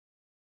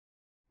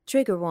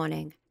Trigger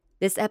warning.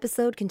 This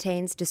episode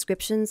contains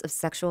descriptions of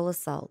sexual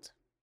assault.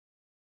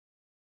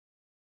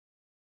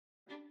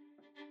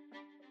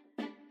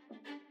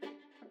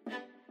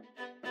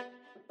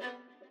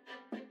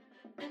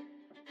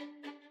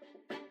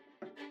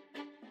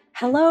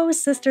 Hello,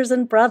 sisters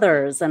and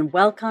brothers, and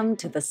welcome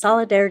to the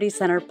Solidarity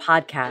Center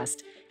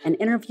podcast, an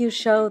interview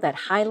show that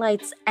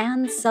highlights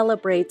and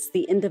celebrates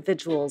the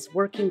individuals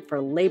working for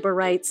labor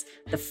rights,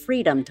 the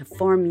freedom to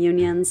form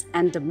unions,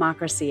 and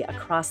democracy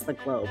across the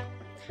globe.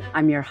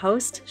 I'm your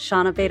host,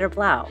 Shauna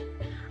Bader-Blau.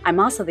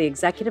 I'm also the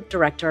executive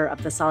director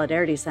of the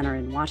Solidarity Center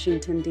in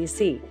Washington,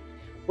 D.C.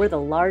 We're the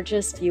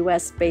largest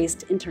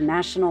U.S.-based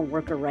international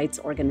worker rights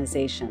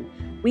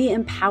organization. We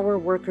empower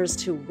workers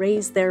to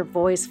raise their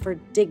voice for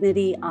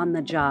dignity on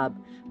the job,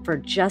 for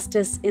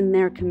justice in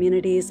their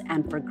communities,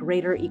 and for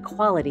greater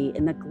equality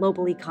in the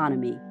global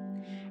economy,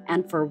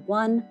 and for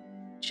one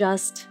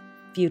just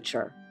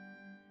future.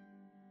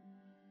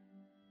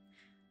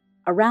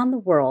 Around the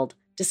world,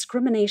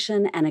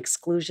 discrimination and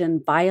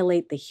exclusion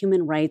violate the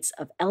human rights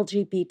of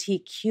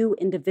LGBTQ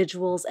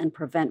individuals and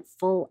prevent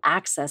full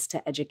access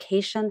to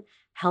education,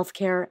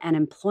 healthcare, and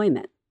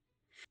employment.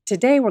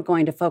 Today, we're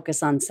going to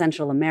focus on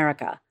Central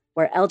America,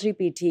 where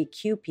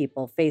LGBTQ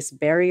people face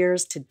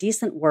barriers to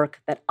decent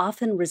work that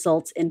often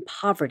results in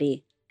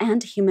poverty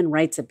and human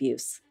rights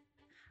abuse.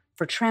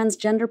 For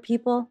transgender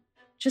people,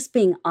 just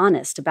being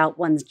honest about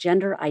one's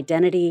gender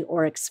identity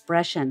or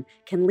expression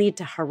can lead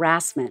to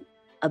harassment,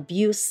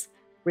 abuse,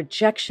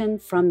 rejection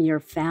from your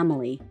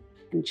family,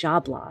 and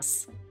job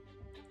loss.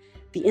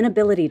 The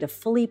inability to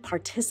fully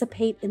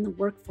participate in the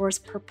workforce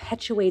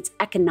perpetuates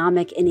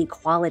economic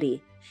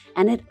inequality,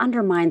 and it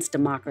undermines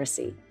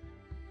democracy.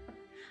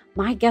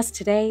 My guest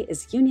today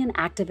is union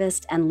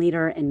activist and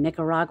leader in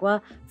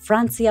Nicaragua,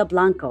 Francia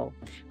Blanco,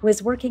 who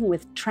is working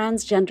with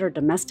transgender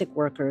domestic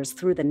workers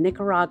through the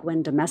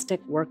Nicaraguan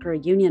Domestic Worker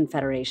Union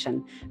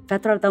Federation,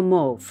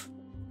 FETRADOMOV.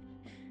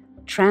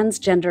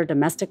 Transgender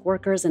domestic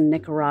workers in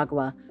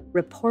Nicaragua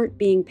report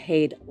being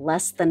paid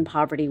less than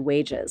poverty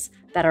wages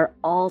that are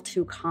all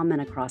too common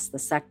across the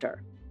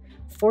sector,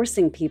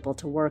 forcing people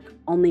to work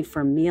only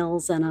for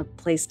meals and a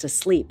place to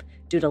sleep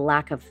due to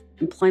lack of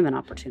employment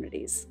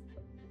opportunities.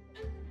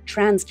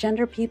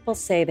 Transgender people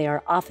say they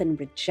are often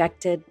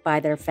rejected by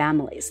their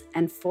families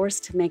and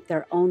forced to make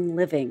their own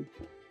living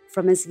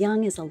from as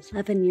young as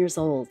 11 years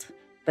old.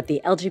 But the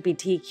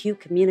LGBTQ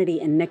community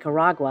in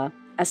Nicaragua,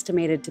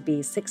 estimated to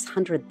be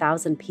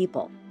 600,000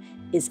 people,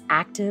 is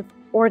active,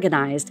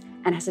 organized,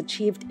 and has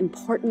achieved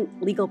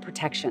important legal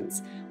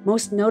protections,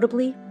 most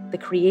notably the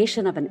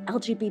creation of an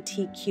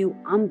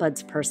LGBTQ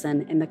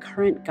ombudsperson in the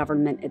current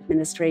government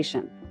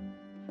administration.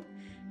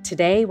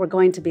 Today, we're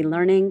going to be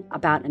learning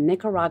about a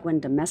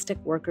Nicaraguan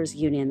domestic workers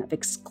union of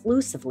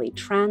exclusively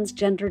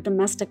transgender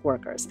domestic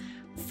workers,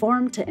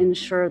 formed to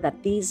ensure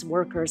that these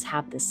workers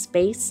have the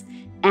space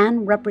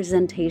and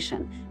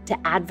representation to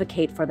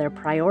advocate for their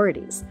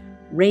priorities,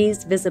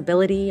 raise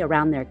visibility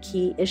around their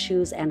key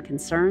issues and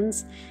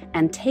concerns,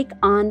 and take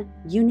on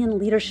union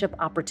leadership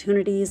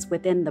opportunities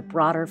within the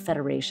broader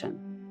federation.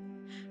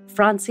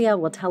 Francia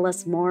will tell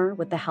us more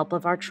with the help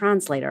of our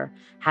translator,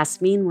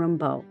 Hasmin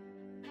Rumbo.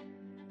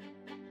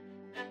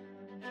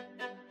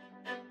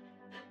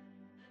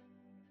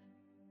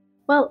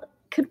 Well,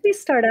 could we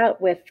start out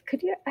with,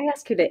 I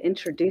ask you to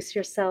introduce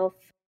yourself,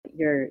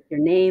 your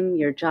name,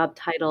 your job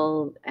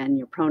title, and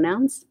your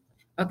pronouns?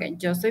 Okay,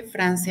 yo soy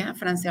Francia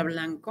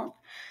Blanco.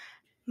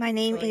 My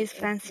name is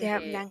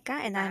Francia Blanca,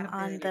 and I'm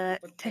on the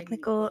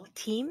technical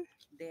team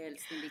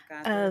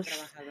of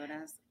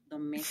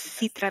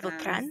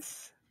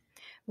CITRADOTRANS,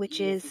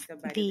 which is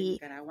the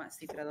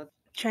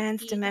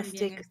Trans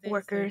Domestic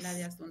Workers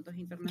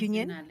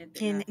Union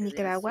in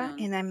Nicaragua,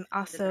 and I'm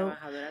also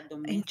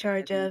in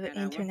charge of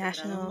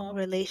international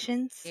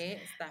relations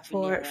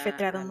for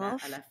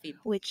FETRADOMOV,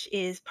 which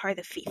is part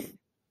of FIF.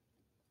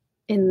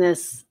 In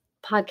this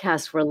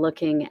podcast, we're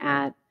looking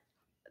at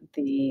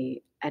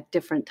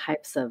different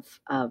types of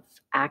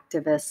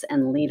activists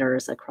and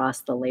leaders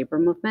across the labor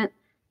movement,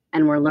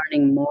 and we're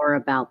learning more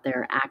about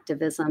their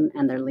activism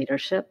and their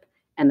leadership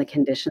and the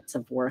conditions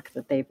of work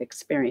that they've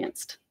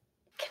experienced.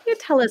 Can you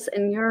tell us,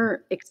 in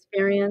your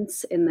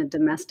experience in the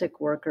domestic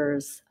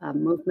workers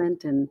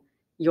movement and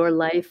your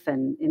life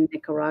and in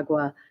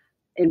Nicaragua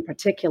in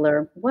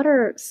particular, what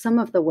are some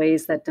of the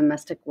ways that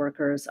domestic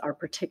workers are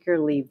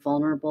particularly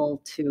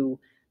vulnerable to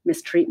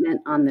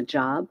mistreatment on the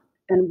job?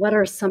 And what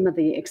are some of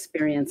the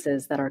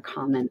experiences that are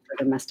common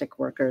for domestic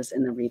workers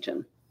in the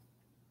region?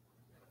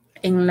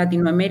 En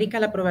Latinoamérica,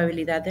 la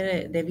probabilidad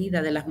de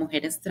vida de las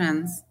mujeres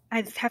trans.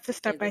 I have to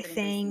start by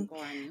saying,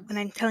 when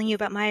I'm telling you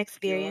about my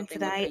experience,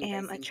 that I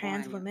am a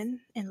trans woman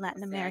in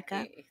Latin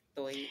America.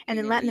 And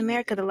in Latin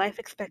America, the life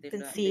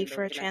expectancy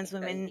for a trans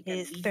woman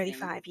is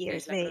 35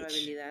 years of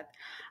age.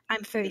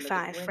 I'm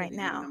 35 right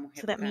now,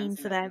 so that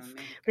means that I've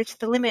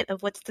reached the limit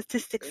of what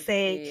statistics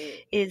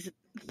say is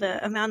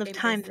the amount of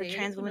time that a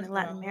trans woman in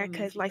Latin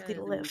America is likely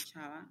to live.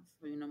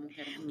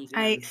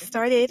 I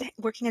started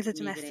working as a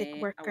domestic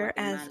worker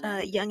at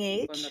a young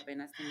age.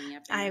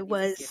 I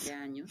was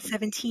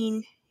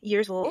 17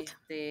 years old,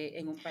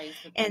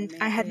 and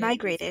I had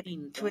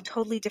migrated to a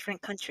totally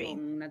different country.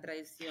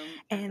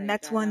 And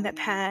that's one that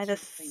had a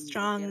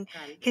strong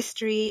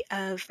history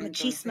of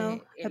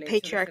machismo, a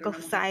patriarchal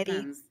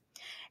society.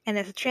 And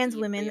as a trans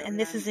woman, and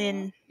this is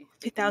in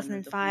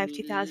 2005,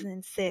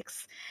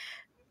 2006,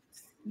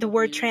 the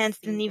word trans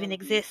didn't even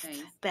exist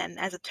then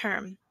as a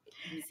term.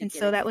 And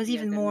so that was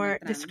even more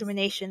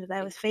discrimination that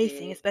I was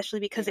facing,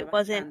 especially because it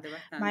wasn't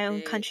my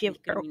own country of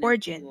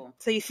origin.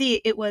 So you see,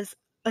 it was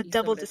a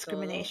double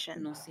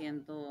discrimination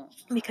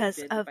because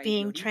of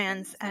being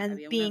trans and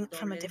being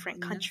from a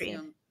different country.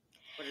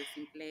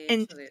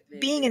 And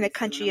being in a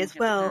country as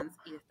well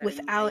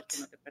without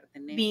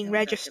being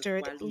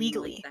registered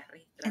legally.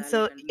 And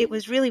so it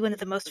was really one of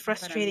the most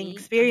frustrating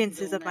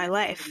experiences of my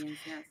life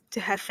to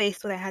have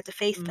faced what I had to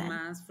face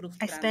then.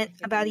 I spent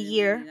about a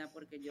year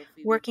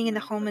working in the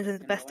home as a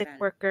domestic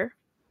worker,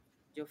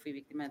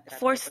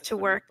 forced to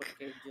work,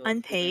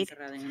 unpaid,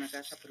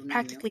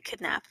 practically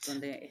kidnapped.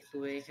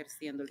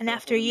 And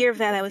after a year of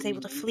that, I was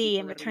able to flee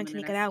and return to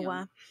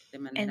Nicaragua.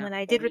 And when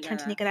I did return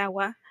to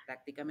Nicaragua,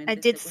 I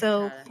did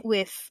so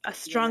with a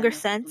stronger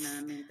sense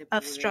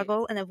of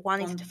struggle and of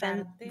wanting to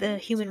defend the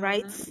human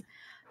rights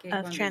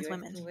of trans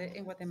women.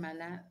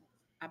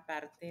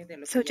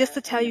 So just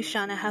to tell you,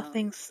 Shauna, how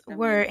things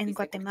were in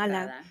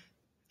Guatemala,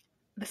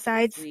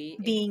 besides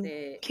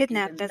being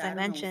kidnapped, as I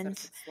mentioned,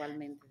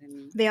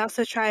 they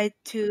also tried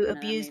to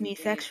abuse me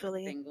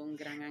sexually.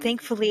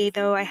 Thankfully,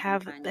 though, I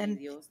have an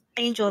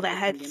angel that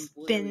has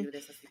been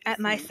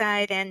at my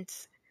side and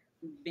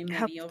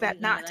helped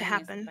that not to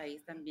happen.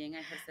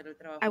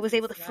 I was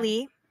able to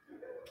flee.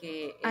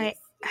 I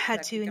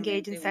had to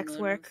engage in sex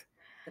work,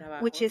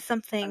 which is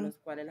something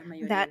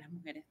that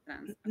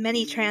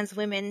many trans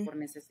women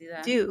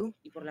do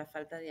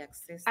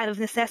out of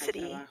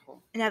necessity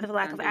and out of a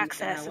lack of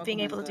access of being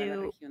able to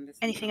do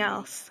anything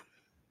else.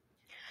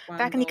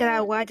 Back in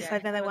Nicaragua, I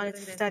decided that I wanted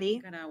to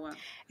study,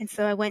 and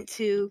so I went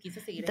to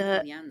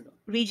the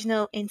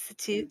Regional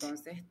Institute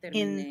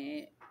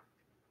in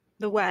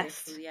the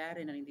West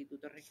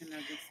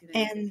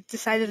and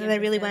decided that I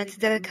really wanted to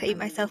dedicate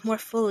myself more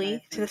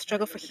fully to the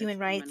struggle for human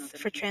rights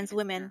for trans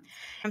women.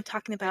 I'm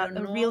talking about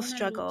a real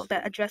struggle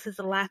that addresses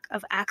the lack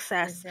of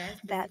access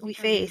that we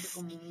face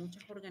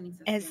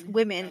as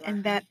women,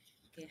 and that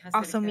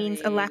also means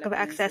a lack of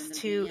access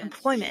to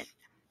employment.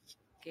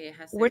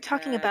 We're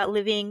talking about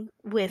living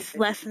with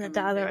less than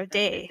 $1 a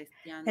day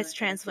as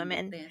trans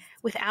women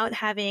without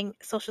having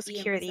Social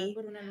Security,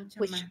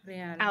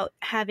 without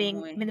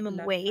having minimum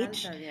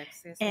wage,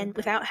 and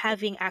without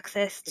having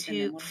access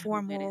to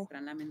formal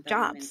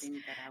jobs.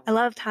 A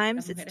lot of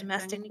times it's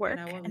domestic work,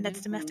 and that's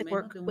domestic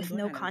work with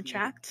no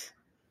contract,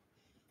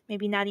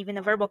 maybe not even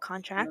a verbal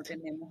contract,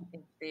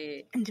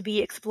 and to be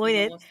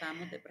exploited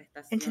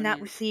and to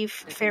not receive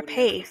fair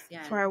pay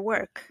for our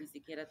work.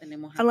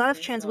 A lot of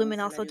trans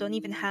women also don't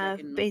even have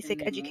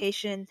basic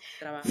education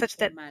such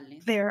that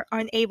they're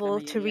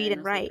unable to read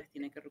and write,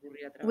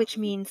 which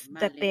means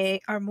that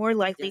they are more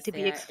likely to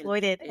be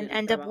exploited and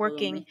end up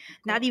working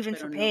not even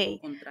for pay,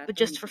 but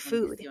just for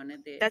food.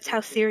 That's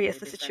how serious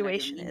the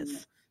situation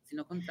is.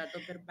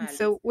 And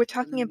so we're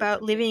talking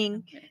about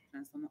living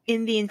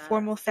in the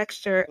informal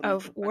sector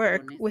of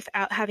work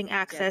without having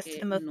access to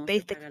the most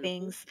basic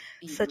things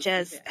such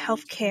as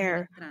health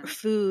care or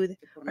food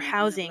or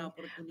housing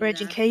or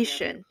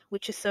education,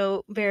 which is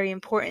so very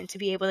important to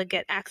be able to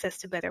get access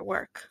to better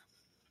work.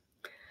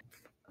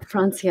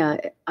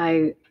 Francia,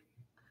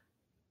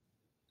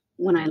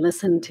 when I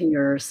listen to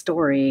your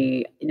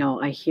story,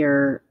 I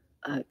hear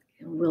a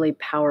really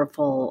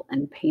powerful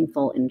and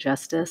painful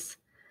injustice.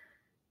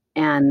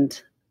 And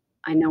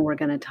I know we're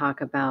going to talk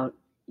about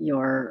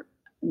your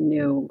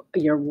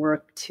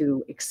work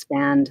to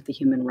expand the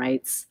human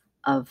rights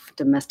of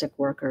domestic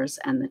workers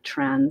and the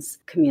trans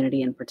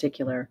community in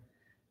particular.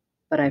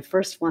 But I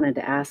first wanted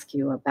to ask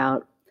you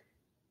about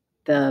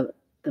the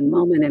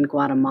moment in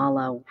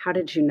Guatemala. How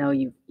did you know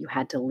you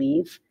had to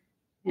leave,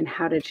 and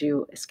how did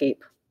you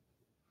escape?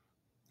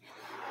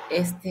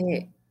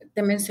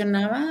 Te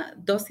mencionaba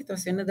dos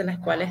situaciones de las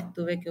cuales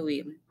tuve que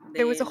huir.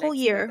 There was a whole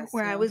year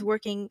where I was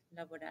working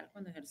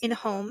in a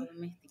home.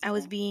 I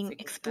was being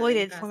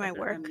exploited for my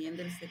work,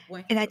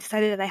 and I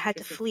decided that I had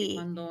to flee.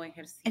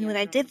 And when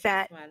I did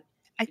that,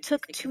 I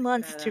took 2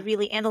 months to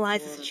really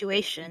analyze the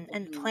situation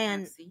and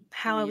plan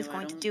how I was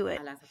going to do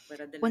it.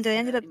 What I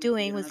ended up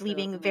doing was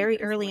leaving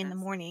very early in the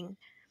morning.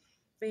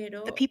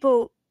 The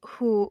people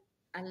who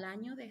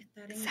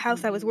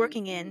house I was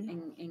working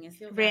in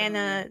ran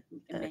a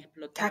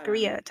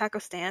taqueria, taco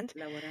stand,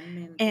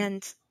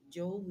 and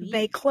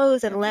they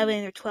closed at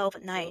 11 or 12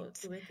 at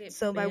night.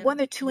 So by 1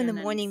 or 2 in the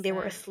morning, they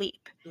were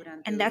asleep.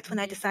 And that's when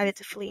I decided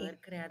to flee.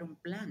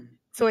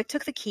 So I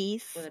took the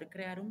keys,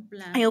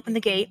 I opened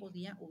the gate,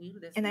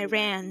 and I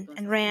ran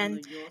and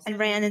ran and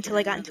ran until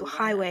I got into a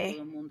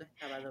highway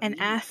and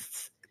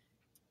asked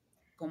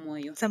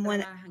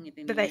someone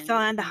that I saw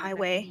on the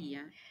highway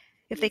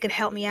if they could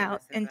help me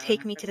out and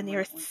take me to the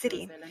nearest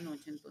city.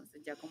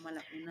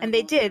 And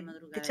they did.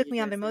 They took me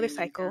on their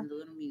motorcycle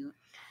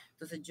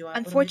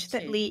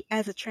unfortunately,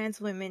 as a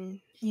trans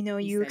woman,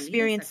 you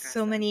experience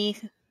so many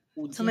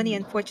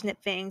unfortunate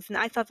things. And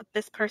I thought that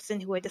this person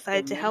who had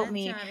decided to help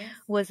me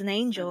was an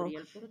angel.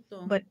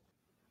 But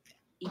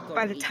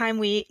by the time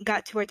we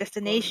got to our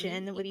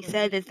destination, what he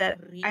said is that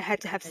I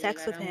had to have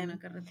sex with him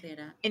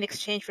in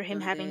exchange for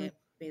him having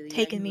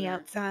taken me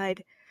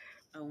outside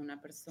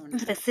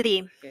of the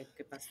city.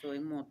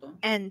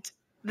 And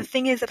the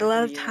thing is that a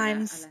lot of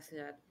times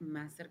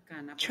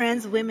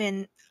trans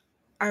women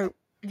are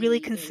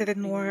really considered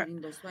more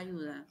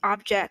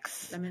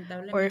objects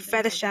or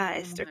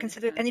fetishized or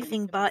considered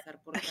anything but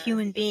a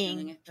human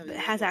being that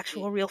has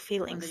actual real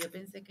feelings.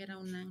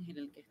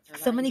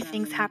 So many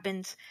things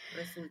happened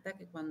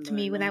to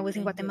me when I was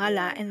in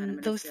Guatemala,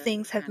 and those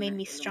things have made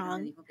me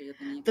strong.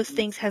 Those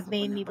things have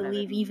made me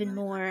believe even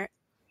more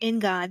in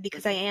God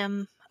because I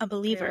am a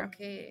believer.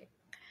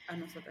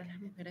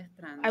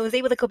 I was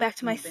able to go back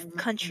to my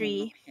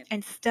country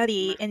and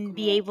study and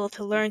be able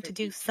to learn to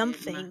do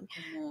something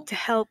to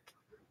help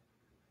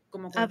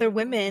other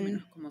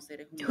women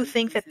who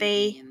think that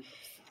they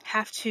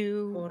have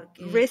to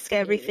risk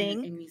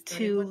everything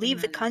to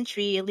leave the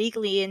country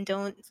illegally and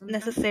don't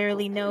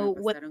necessarily know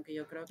what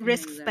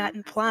risks that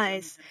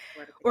implies,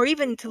 or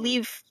even to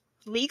leave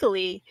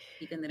legally.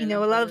 A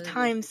lot of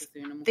times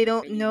they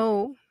don't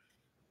know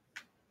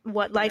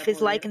what life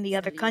is like in the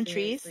other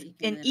countries,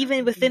 and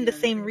even within the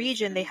same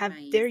region they have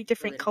very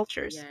different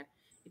cultures.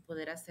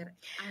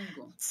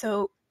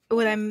 So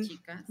what I'm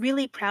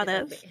really proud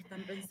of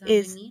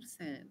is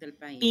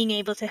being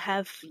able to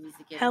have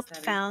helped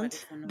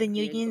found the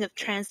Union of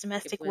Trans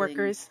Domestic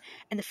Workers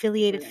and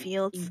Affiliated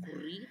Fields,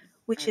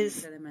 which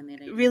is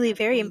really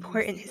very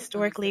important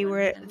historically.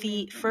 We're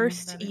the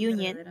first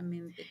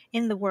union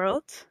in the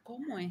world,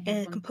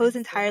 composed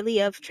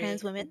entirely of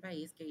trans women,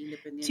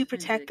 to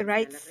protect the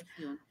rights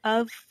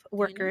of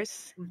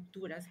workers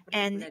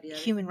and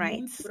human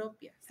rights,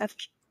 of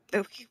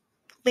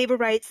labor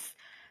rights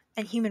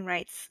and human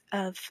rights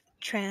of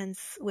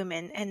trans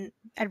women. And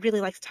I'd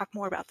really like to talk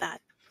more about that.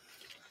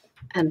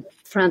 And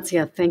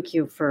Francia, thank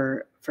you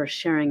for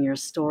sharing your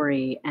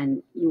story.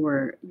 And you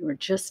were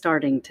just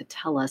starting to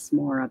tell us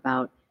more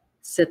about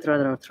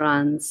Citradel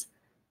Trans,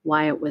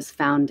 why it was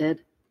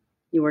founded.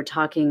 You were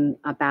talking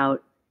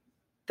about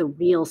the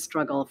real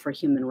struggle for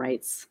human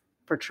rights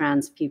for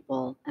trans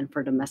people and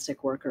for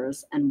domestic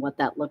workers and what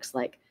that looks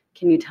like.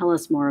 Can you tell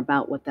us more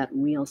about what that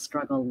real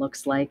struggle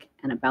looks like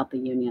and about the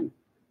union?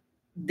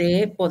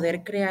 De poder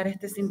crear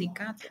este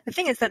sindicato. The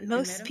thing is that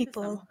most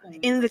people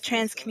in the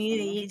trans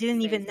community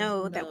didn't even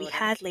know that we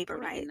had labor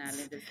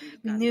rights.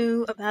 We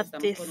knew about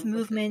this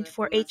movement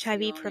for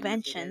HIV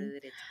prevention,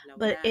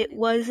 but it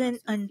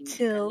wasn't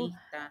until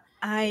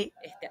I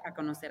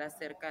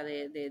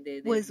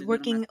was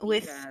working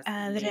with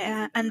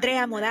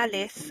Andrea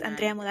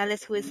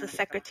Morales, who is the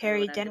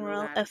Secretary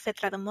General of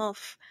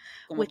FETRADOMOF,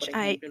 which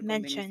I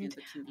mentioned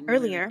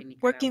earlier.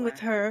 Working with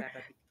her,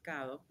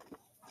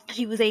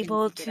 she was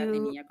able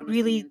to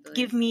really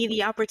give me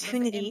the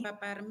opportunity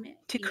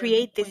to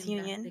create this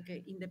union.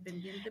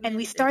 And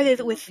we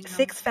started with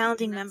 6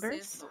 founding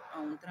members,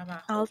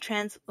 all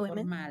trans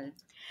women.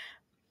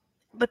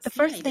 But the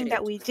first thing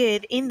that we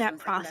did in that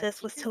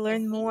process was to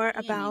learn more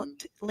about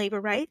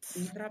labor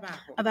rights,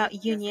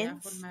 about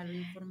unions,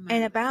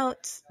 and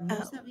about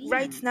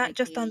rights not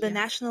just on the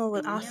national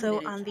but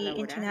also on the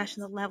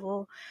international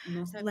level,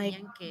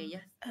 like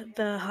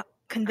the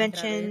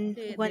Convention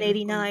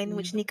 189,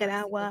 which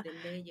Nicaragua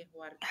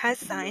has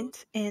signed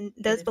and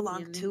does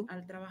belong to.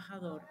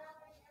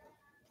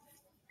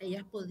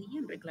 Ellas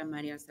podían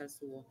reclamar y alzar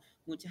su voz.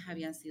 Muchas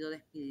habían sido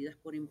despedidas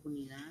por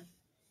impunidad.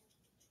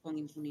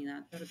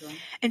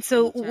 And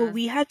so what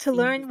we had to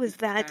learn was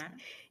that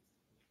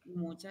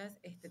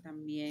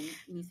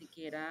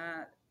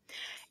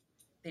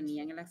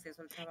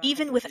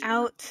even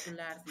without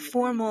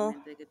formal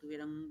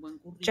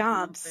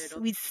jobs,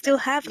 we still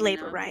have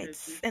labor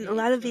rights. And a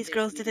lot of these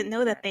girls didn't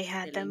know that they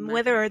had them,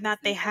 whether or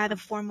not they had a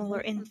formal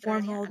or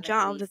informal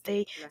job, that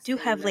they do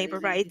have labor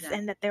rights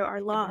and that there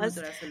are laws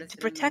to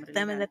protect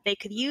them and that they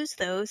could use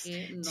those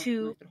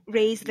to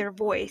raise their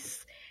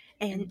voice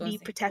and be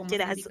protected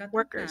as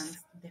workers.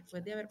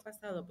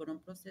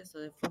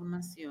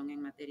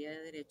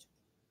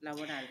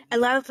 A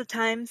lot of the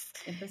times,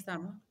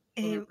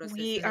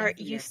 we are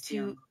used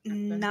to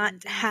not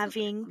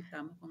having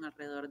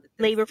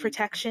labor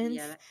protections,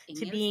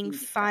 to being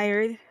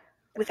fired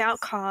without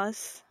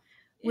cause,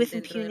 with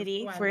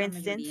impunity, for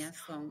instance,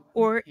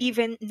 or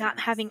even not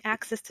having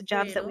access to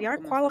jobs that we are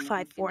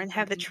qualified for and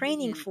have the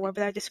training for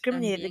but are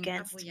discriminated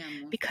against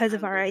because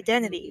of our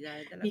identity,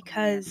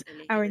 because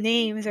our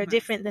names are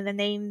different than the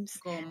names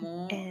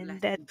and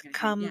that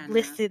come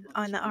listed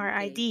on our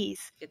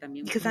IDs.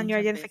 Because on your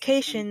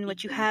identification,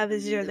 what you have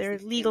is their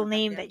legal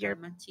name that your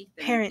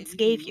parents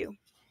gave you.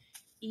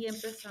 Y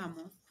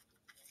empezamos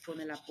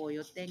con el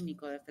apoyo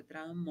técnico de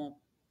FETRADOMOF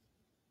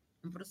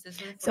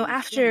So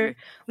after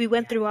we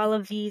went through all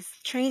of these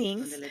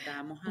trainings,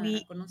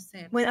 we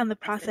went on the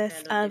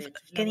process of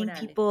getting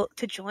people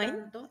to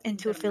join and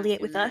to affiliate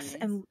with us,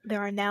 and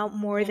there are now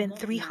more than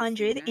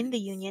 300 in the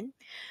union.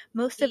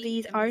 Most of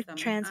these are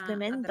trans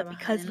women, but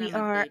because we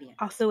are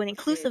also an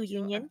inclusive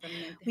union,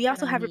 we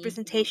also have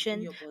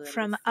representation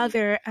from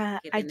other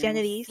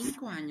identities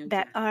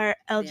that are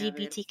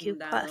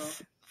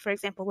LGBTQ+, for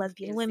example,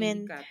 lesbian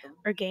women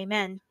or gay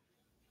men.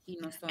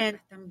 And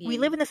we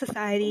live in a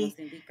society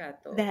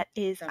that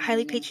is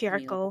highly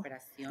patriarchal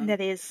and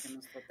that is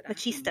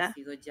machista.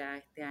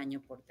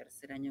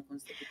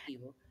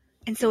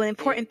 And so an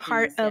important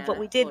part of what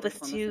we did was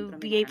to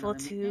be able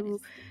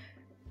to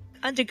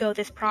undergo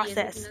this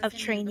process of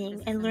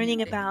training and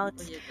learning about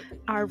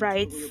our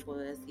rights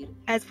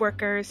as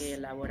workers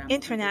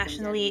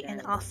internationally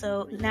and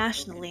also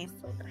nationally.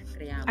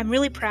 I'm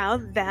really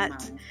proud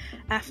that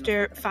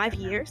after 5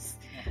 years,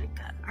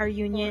 our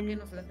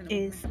union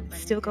is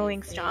still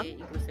going strong.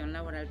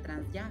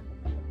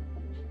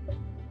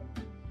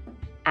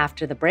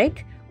 After the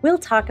break, we'll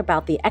talk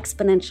about the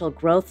exponential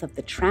growth of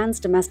the Trans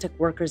Domestic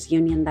Workers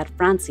Union that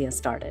Francia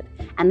started,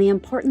 and the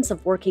importance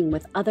of working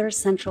with other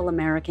Central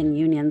American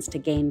unions to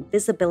gain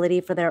visibility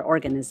for their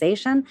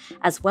organization,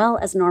 as well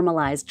as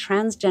normalize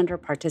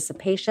transgender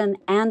participation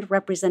and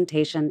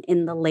representation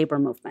in the labor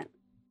movement.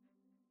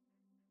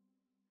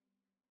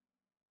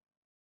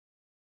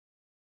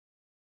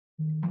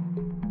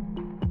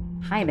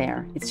 Hi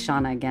there, it's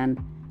Shauna again.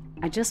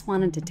 I just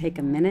wanted to take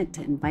a minute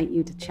to invite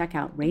you to check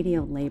out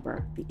Radio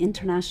Labor, the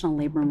International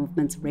Labor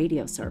Movement's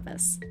radio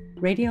service.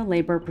 Radio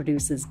Labor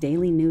produces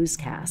daily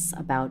newscasts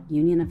about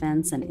union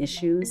events and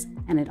issues,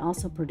 and it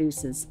also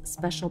produces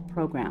special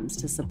programs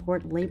to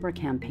support labor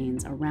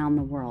campaigns around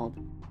the world.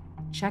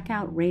 Check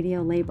out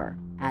Radio Labor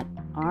at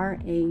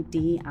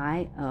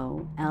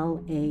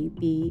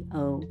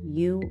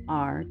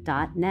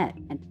radiolabor.net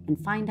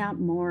and find out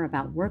more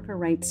about worker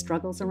rights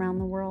struggles around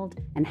the world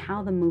and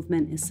how the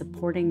movement is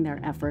supporting their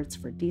efforts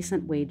for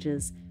decent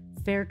wages,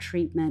 fair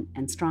treatment,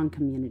 and strong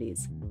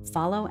communities.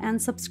 Follow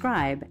and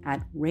subscribe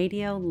at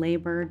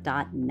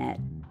radiolabor.net.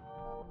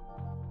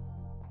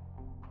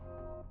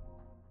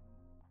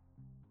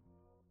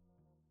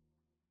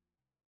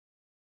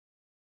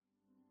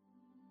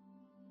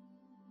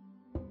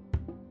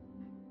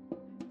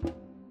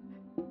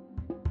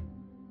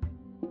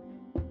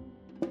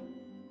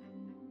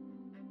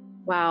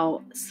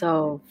 Wow,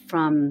 so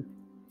from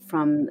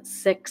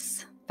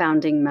 6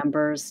 founding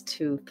members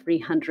to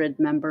 300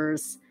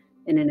 members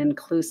in an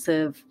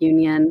inclusive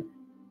union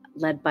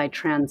led by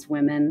trans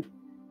women,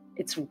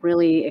 it's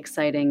really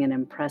exciting and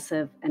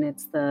impressive, and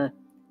it's the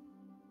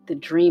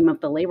dream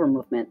of the labor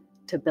movement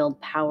to build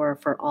power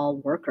for all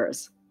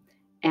workers.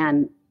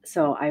 And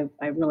so I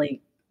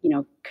really,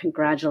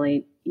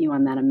 congratulate you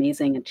on that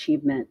amazing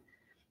achievement.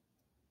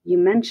 You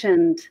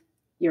mentioned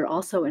you're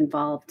also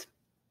involved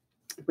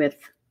with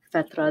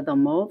Fetra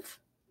Domov,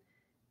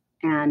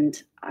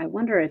 and I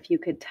wonder if you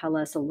could tell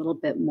us a little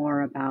bit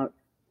more about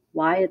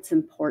why it's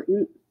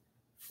important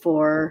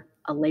for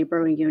a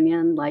labor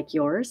union like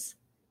yours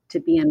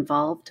to be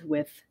involved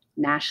with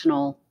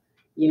national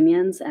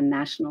unions and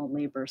national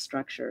labor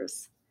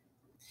structures.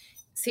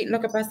 Sí, lo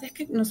que pasa es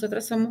que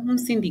nosotros somos un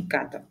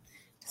sindicato.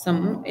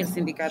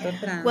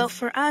 Well,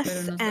 for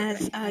us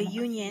as a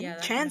union,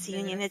 trans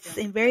union, it's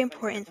very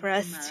important for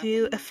us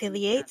to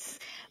affiliate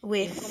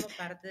with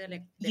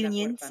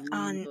unions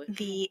on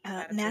the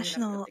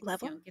national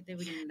level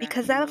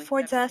because that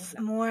affords us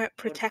more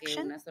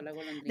protection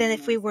than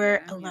if we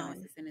were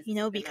alone,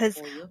 because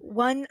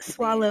one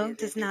swallow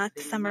does not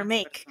summer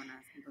make.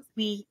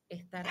 We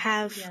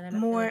have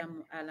more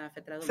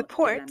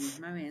support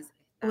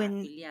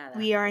when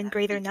we are in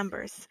greater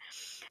numbers.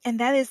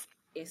 And that is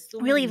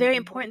really very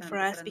important for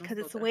us because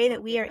it's the way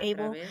that we are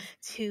able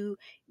to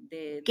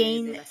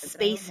gain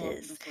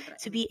spaces,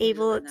 to be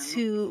able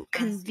to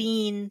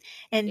convene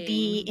and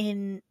be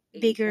in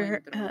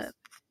bigger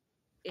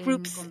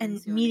groups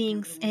and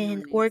meetings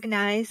and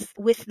organize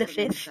with the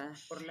Fifth.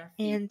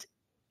 And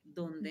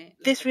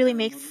this really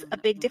makes a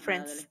big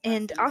difference.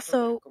 And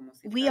also,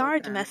 we are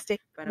domestic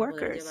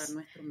workers,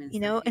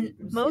 and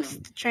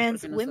most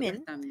trans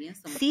women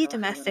see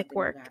domestic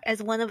work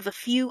as one of the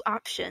few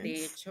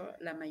options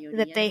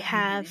that they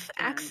have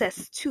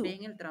access to.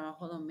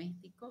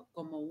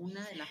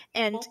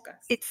 And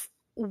it's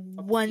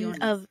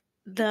one of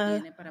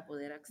the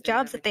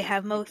jobs that they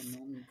have most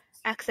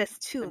access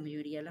to.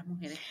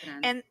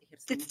 And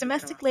it's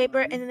domestic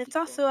labor, and it's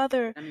also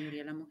other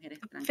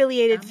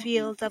affiliated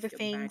fields, other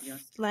things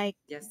like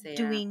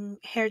doing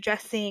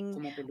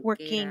hairdressing,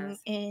 working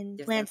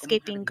in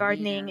landscaping,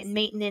 gardening, and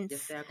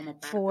maintenance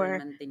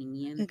for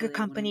good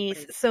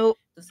companies. So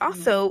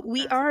also,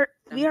 we are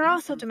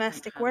also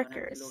domestic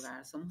workers.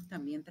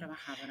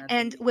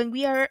 And when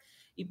we are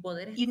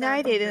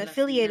united and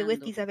affiliated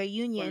with these other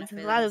unions, and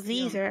a lot of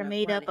these are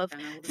made up of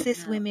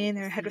cis women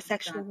or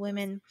heterosexual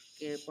women,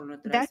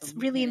 that's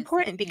really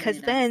important because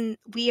then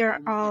we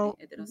are all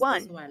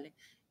one.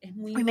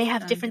 We may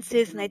have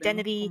differences in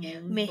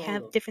identity, we may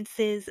have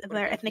differences of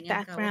our ethnic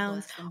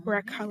backgrounds or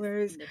our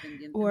colors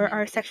or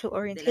our sexual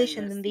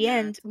orientation. In the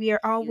end, we are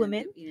all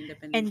women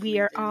and we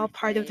are all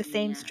part of the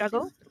same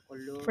struggle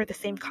for the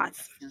same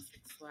cause.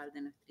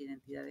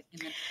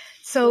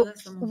 So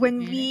when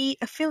we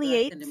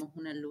affiliate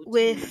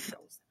with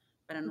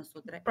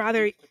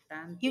broader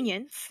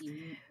unions,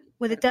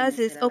 what it does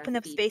is open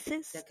up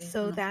spaces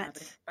so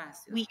that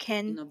we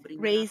can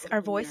raise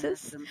our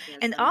voices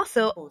and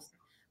also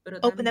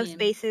open up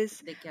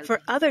spaces for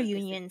other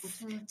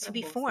unions to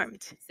be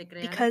formed,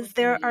 because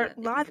there are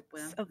lots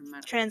of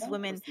trans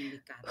women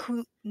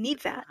who need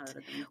that.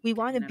 We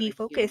want to be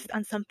focused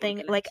on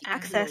something like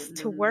access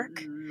to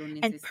work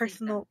and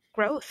personal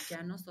growth.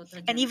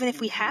 And even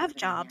if we have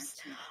jobs,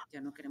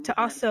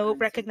 to also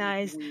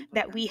recognize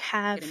that we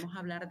have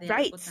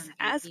rights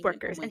as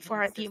workers, and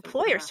for the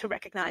employers to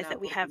recognize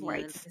that we have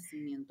rights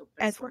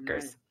as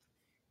workers.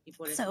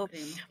 So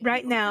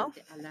right now,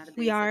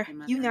 we are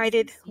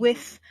united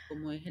with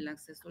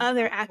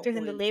other actors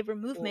in the labor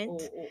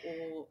movement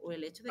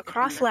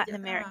across Latin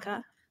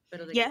America.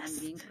 Yes,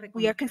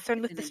 we are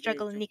concerned with the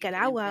struggle in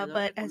Nicaragua,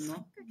 but as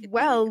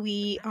well,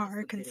 we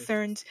are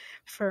concerned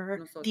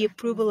for the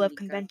approval of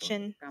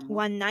Convention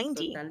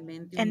 190.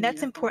 And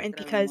that's important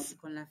because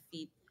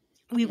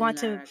we want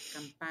to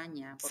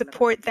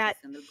support that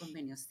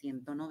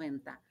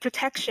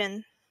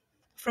protection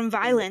from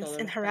violence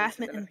and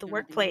harassment in the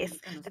workplace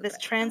that as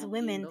trans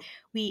women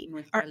we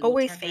are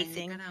always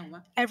facing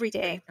every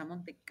day.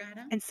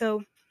 And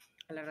so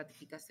a la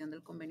ratificación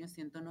del convenio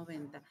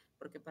 190,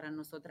 porque para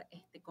nosotras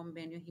este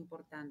convenio es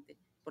importante,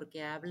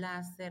 porque habla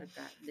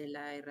acerca de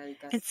la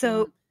erradicación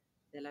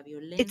de la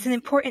violencia. It's an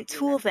important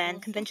tool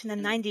then. Convention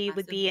 190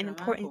 would be an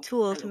important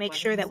tool to make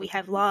sure that we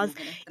have laws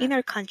in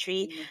our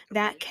country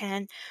that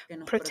can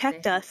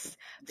protect us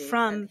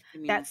from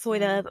that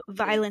sort of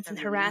violence and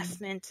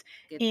harassment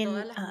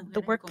in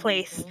the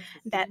workplace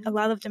that a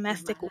lot of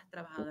domestic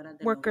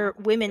worker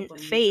women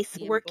face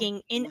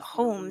working in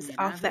homes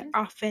that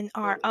often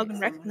are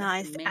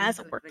unrecognized as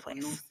a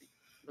workplace.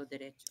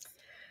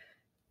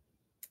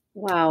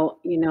 Wow,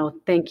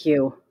 thank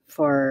you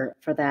for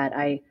that.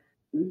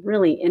 I'm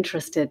really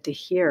interested to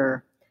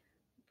hear,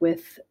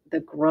 with the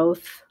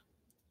growth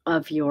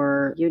of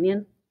your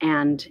union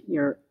and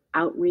your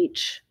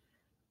outreach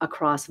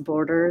across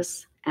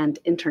borders and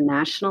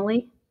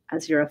internationally,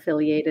 as you're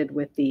affiliated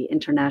with the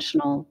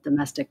International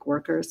Domestic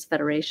Workers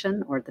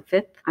Federation, or the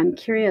FIP. I'm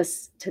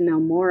curious to know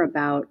more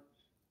about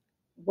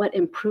what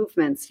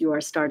improvements you are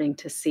starting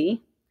to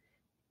see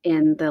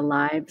in the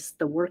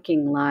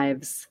working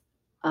lives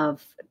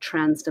of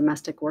trans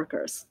domestic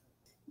workers.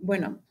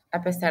 Bueno, a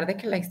pesar de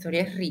que la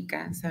historia es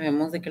rica,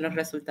 sabemos de que los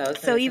resultados.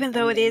 So even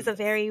though it is a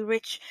very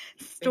rich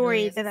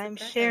story that I'm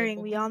sharing,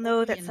 we all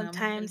know that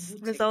sometimes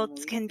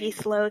results can be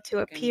slow to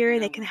appear.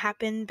 They can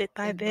happen bit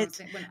by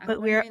bit,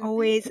 but we're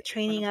always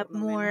training up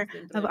more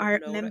of our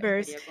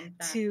members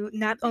to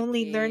not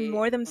only learn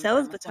more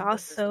themselves, but to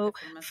also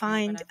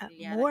find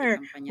more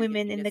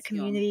women in the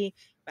community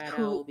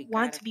who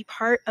want to be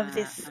part of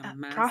this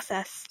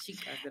process.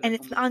 And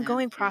it's an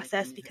ongoing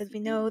process because we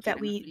know that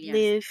we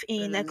live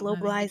in a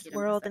globalized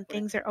world and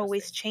things are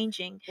always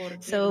changing.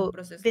 So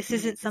this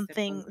isn't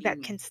something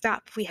that can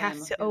stop. We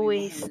have to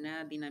always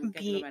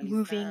be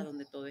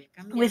moving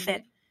with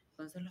it.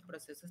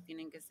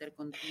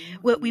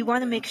 What we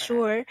want to make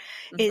sure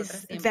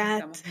is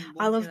that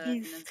all of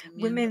these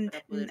women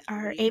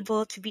are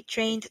able to be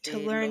trained to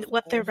learn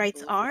what their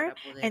rights are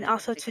and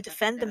also to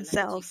defend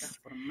themselves,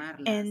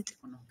 and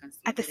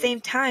at the same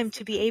time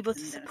to be able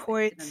to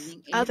support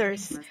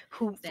others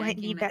who might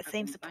need that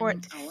same support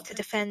to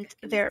defend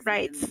their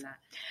rights.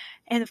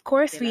 And of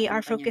course, we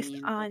are focused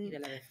on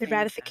the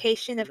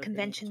ratification of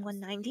Convention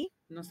 190.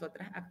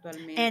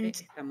 And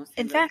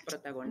in fact,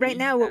 right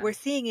now what we're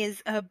seeing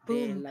is a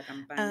boom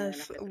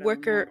of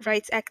worker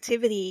rights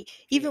activity,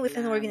 even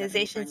within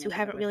organizations who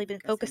haven't really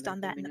been focused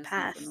on that in the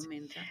past.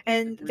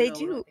 And they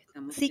do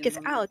seek us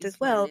out as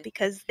well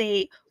because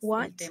they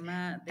want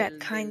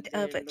that kind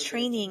of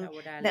training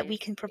that we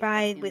can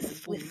provide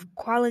with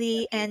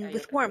quality and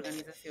with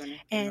warmth.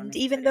 And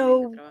even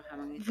though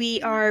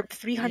we are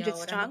 300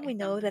 strong, we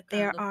know that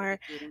there are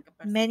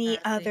many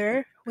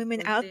other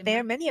women out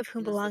there, many of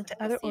whom belong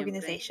to other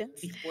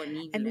organizations,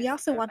 and we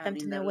also want them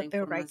to know what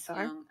their rights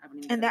are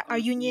and that our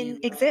union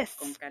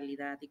exists.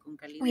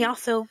 We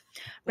also,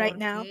 right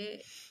now,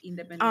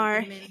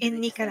 are in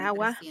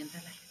Nicaragua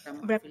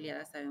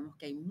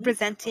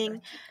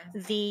representing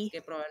the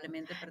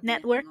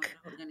network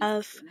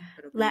of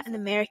Latin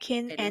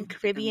American and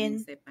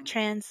Caribbean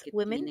trans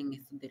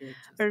women,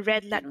 or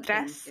Red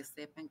Latras,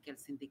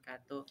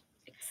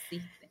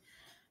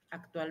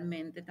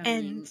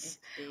 and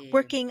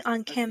working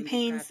on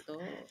campaigns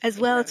as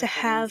well to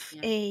have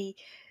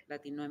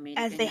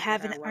as they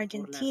have in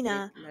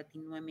Argentina,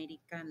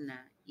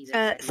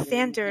 a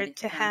standard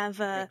to have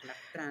a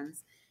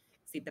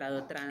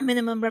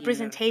minimum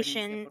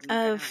representation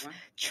of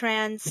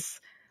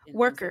trans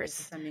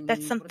workers.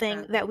 That's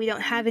something that we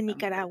don't have in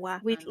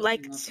Nicaragua. We'd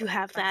like to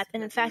have that.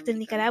 And in fact, in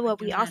Nicaragua,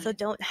 we also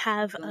don't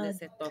have a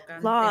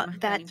law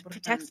that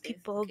protects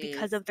people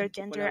because of their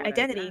gender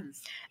identity.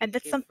 And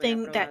that's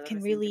something that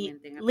can really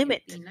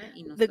limit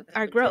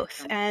our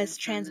growth as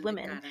trans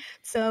women.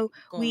 So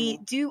we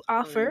do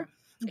offer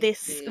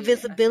this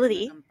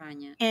visibility,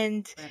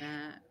 and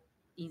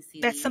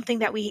that's something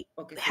that we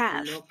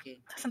have.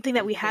 Something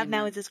that we have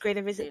now is this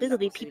greater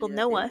visibility. People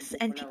know us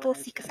and people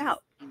seek us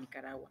out.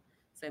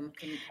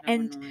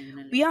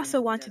 And we also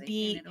want to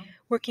be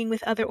working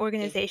with other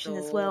organizations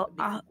as well,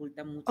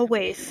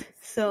 always,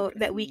 so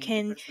that we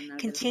can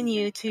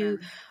continue to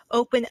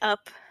open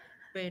up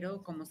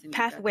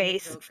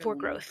pathways for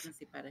growth.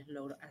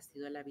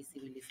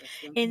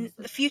 In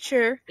the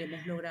future,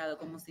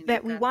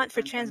 that we want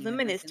for trans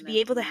women is to be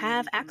able to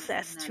have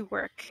access to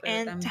work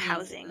and to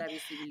housing.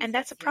 And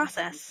that's a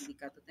process.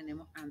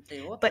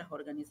 But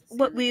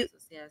what we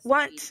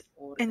want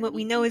and what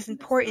we know is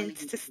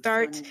important to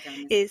start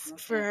is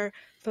for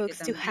folks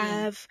to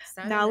have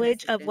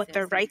knowledge of what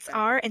their rights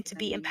are and to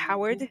be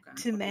empowered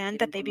to demand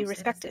that they be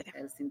respected.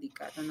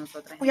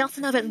 We also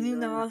know that new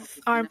laws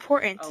are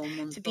important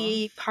to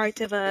be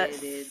part of a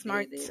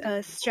smart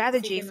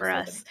strategy for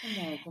us.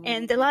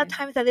 And a lot of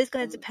times that is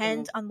going to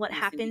depend on what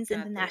happens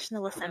in the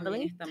National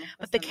Assembly.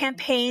 But the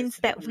campaigns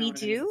that we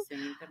do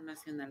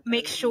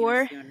make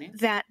sure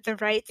that the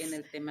rights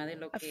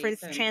for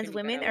trans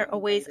women are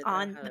always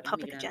on the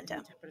public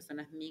agenda.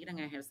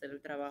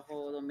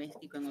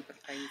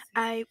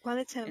 I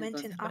wanted to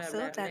mention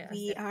also that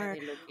we are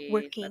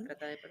working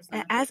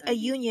as a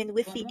union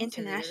with the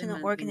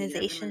International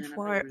Organization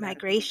for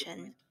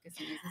Migration.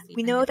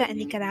 We know that in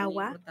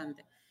Nicaragua,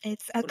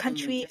 it's a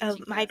country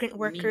of migrant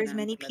workers.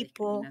 Many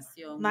people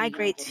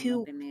migrate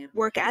to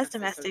work as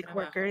domestic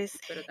workers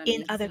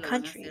in other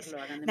countries.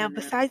 Now,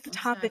 besides the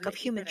topic of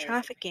human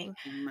trafficking,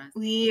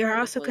 we are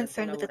also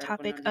concerned with the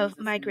topic of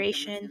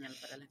migration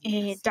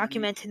and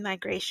documented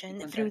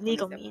migration through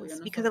legal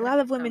means, because a lot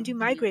of women do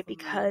migrate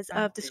because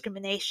of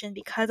discrimination,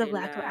 because of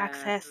lack of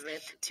access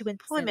to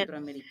employment.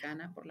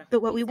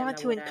 But what we want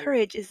to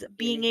encourage is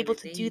being able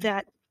to do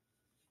that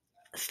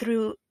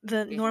through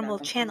the normal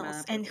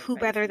channels, and who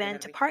better than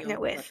to partner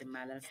with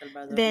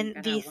than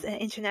these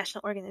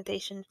International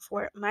Organization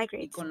for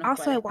Migrants.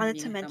 Also, I wanted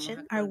to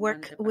mention our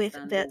work with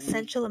the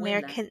Central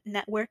American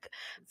Network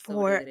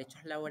for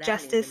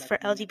Justice for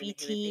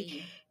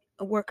LGBT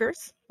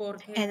workers,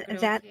 and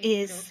that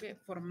is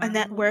a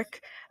network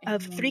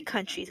of 3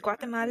 countries,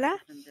 Guatemala,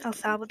 El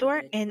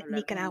Salvador, and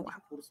Nicaragua.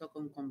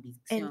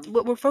 And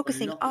what we're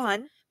focusing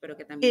on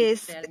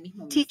is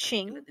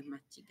teaching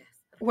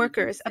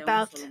workers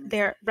about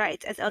their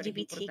rights as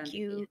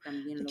LGBTI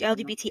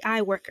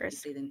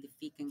workers.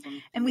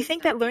 And we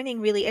think that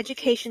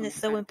education is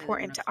so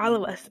important to all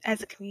of us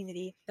as a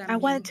community. I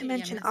wanted to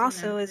mention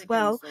also as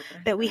well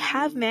that we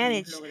have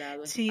managed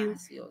to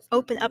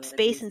open up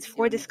spaces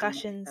for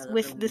discussions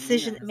with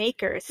decision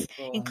makers,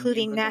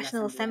 including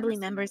National Assembly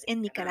members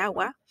in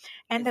Nicaragua,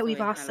 and that we've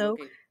also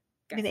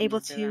been able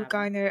to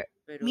garner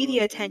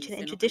media attention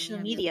in traditional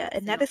media,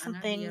 and that is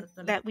something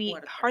that we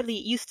hardly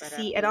used to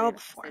see at all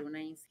before.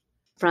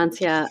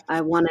 Francia, I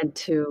wanted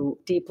to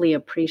deeply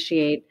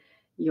appreciate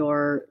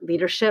your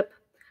leadership.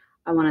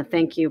 I want to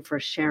thank you for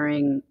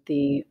sharing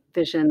the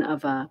vision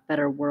of a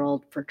better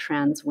world for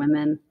trans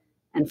women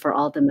and for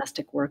all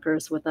domestic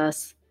workers with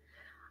us.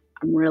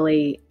 I'm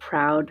really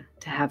proud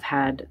to have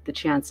had the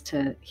chance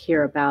to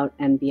hear about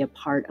and be a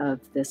part of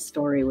this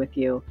story with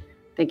you.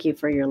 Thank you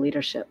for your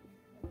leadership.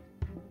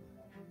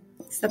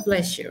 It's a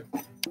pleasure.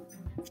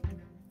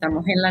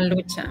 Estamos en la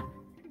lucha.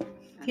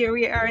 Here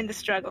we are in the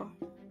struggle.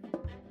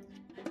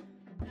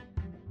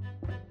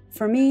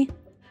 For me,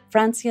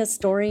 Francia's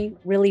story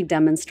really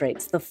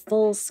demonstrates the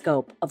full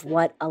scope of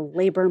what a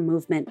labor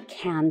movement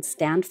can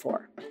stand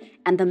for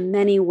and the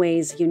many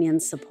ways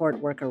unions support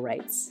worker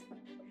rights.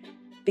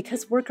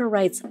 Because worker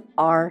rights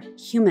are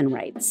human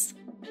rights.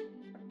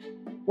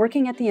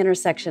 Working at the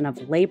intersection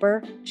of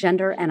labor,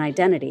 gender, and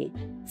identity,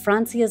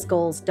 Francia's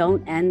goals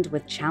don't end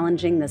with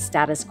challenging the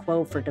status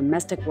quo for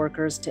domestic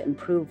workers to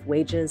improve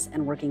wages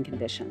and working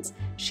conditions.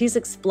 She's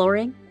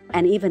exploring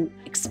and even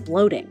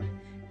exploding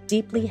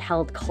deeply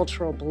held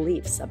cultural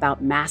beliefs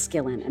about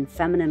masculine and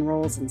feminine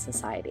roles in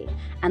society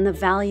and the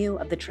value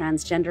of the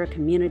transgender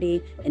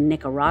community in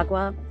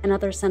Nicaragua and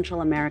other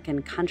Central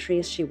American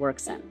countries she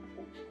works in.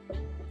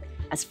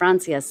 As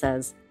Francia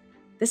says,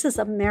 this is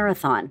a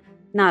marathon,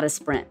 not a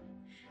sprint.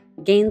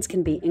 Gains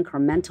can be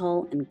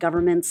incremental and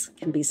governments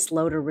can be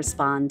slow to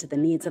respond to the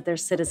needs of their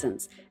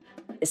citizens,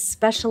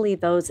 especially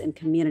those in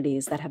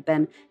communities that have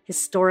been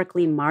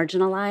historically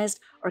marginalized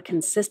or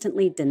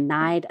consistently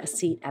denied a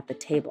seat at the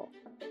table.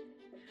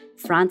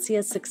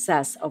 Francia's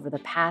success over the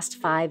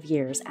past 5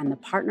 years and the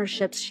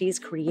partnerships she's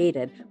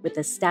created with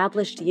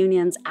established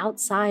unions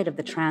outside of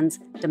the trans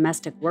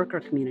domestic worker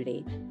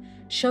community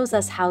shows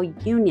us how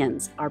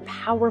unions are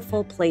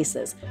powerful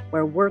places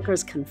where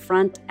workers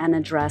confront and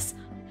address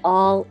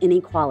all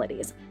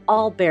inequalities,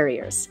 all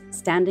barriers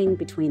standing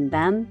between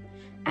them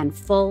and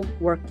full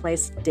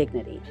workplace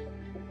dignity.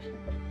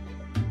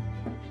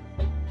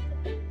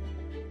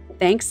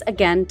 Thanks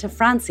again to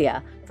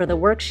Francia for the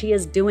work she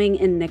is doing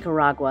in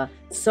Nicaragua,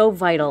 so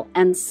vital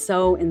and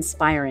so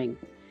inspiring.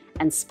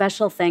 And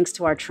special thanks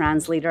to our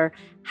translator,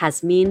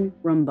 Hasmin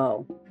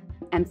Rumbo.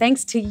 And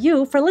thanks to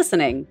you for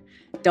listening.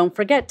 Don't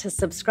forget to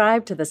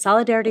subscribe to the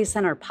Solidarity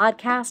Center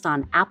podcast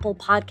on Apple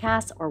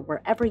Podcasts or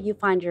wherever you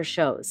find your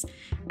shows,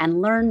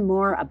 and learn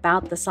more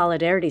about the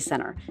Solidarity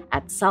Center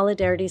at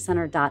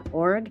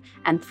solidaritycenter.org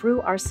and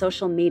through our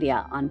social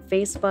media on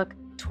Facebook,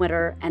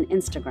 Twitter, and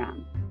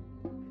Instagram.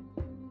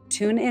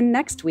 Tune in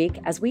next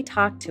week as we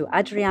talk to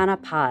Adriana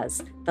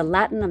Paz, the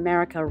Latin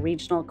America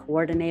Regional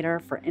Coordinator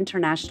for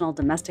International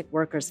Domestic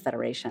Workers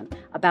Federation,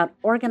 about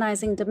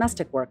organizing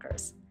domestic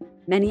workers,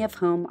 many of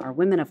whom are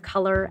women of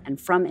color and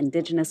from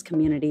indigenous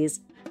communities,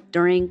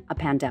 during a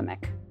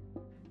pandemic.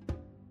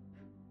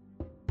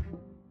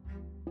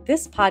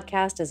 This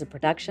podcast is a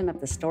production of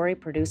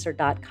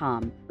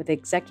TheStoryProducer.com with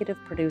executive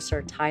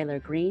producer Tyler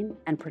Green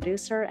and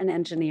producer and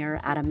engineer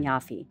Adam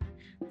Yaffe.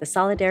 The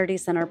Solidarity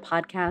Center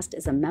podcast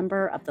is a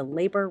member of the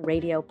Labor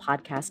Radio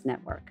Podcast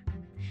Network.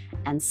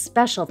 And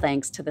special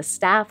thanks to the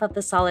staff of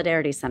the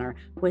Solidarity Center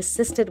who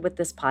assisted with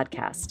this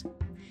podcast.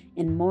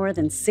 In more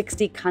than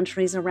 60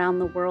 countries around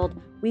the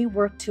world, we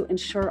work to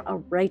ensure a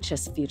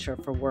righteous future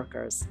for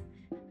workers.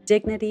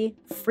 Dignity,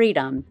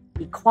 freedom,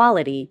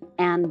 equality,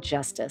 and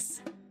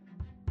justice.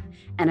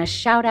 And a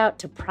shout out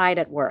to Pride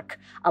at Work,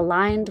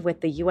 aligned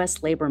with the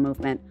U.S. labor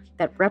movement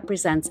that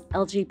represents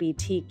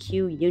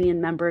LGBTQ union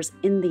members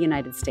in the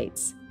United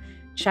States.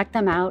 Check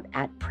them out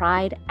at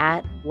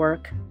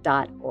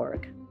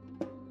prideatwork.org.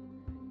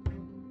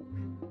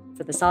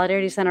 For the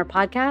Solidarity Center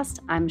podcast,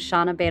 I'm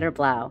Shauna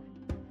Bader-Blau.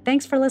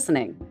 Thanks for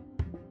listening.